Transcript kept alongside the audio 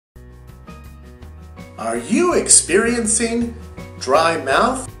Are you experiencing dry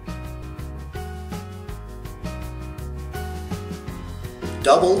mouth,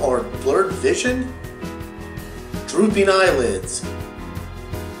 double or blurred vision, drooping eyelids,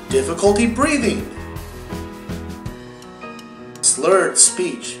 difficulty breathing, slurred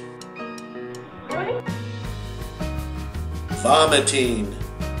speech, vomiting,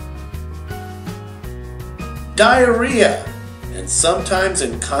 diarrhea, and sometimes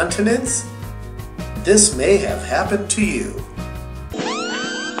incontinence? This may have happened to you.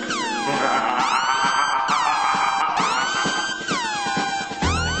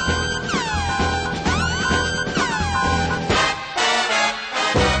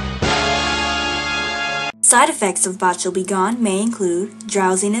 Side effects of Botul-B-Gone may include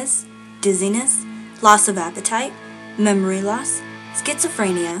drowsiness, dizziness, loss of appetite, memory loss,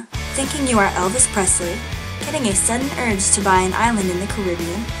 schizophrenia, thinking you are Elvis Presley, getting a sudden urge to buy an island in the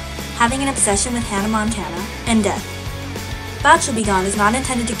Caribbean, having an obsession with Hannah Montana, and death. Botul-B-Gone is not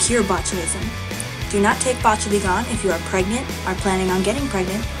intended to cure botulism. Do not take Botul-B-Gone if you are pregnant, are planning on getting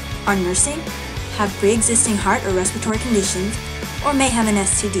pregnant, are nursing, have pre-existing heart or respiratory conditions, or may have an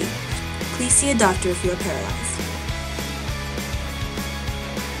STD. Please see a doctor if you are paralyzed.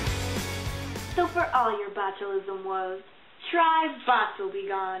 So for all your botulism woes, try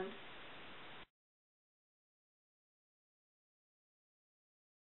Botul-B-Gone.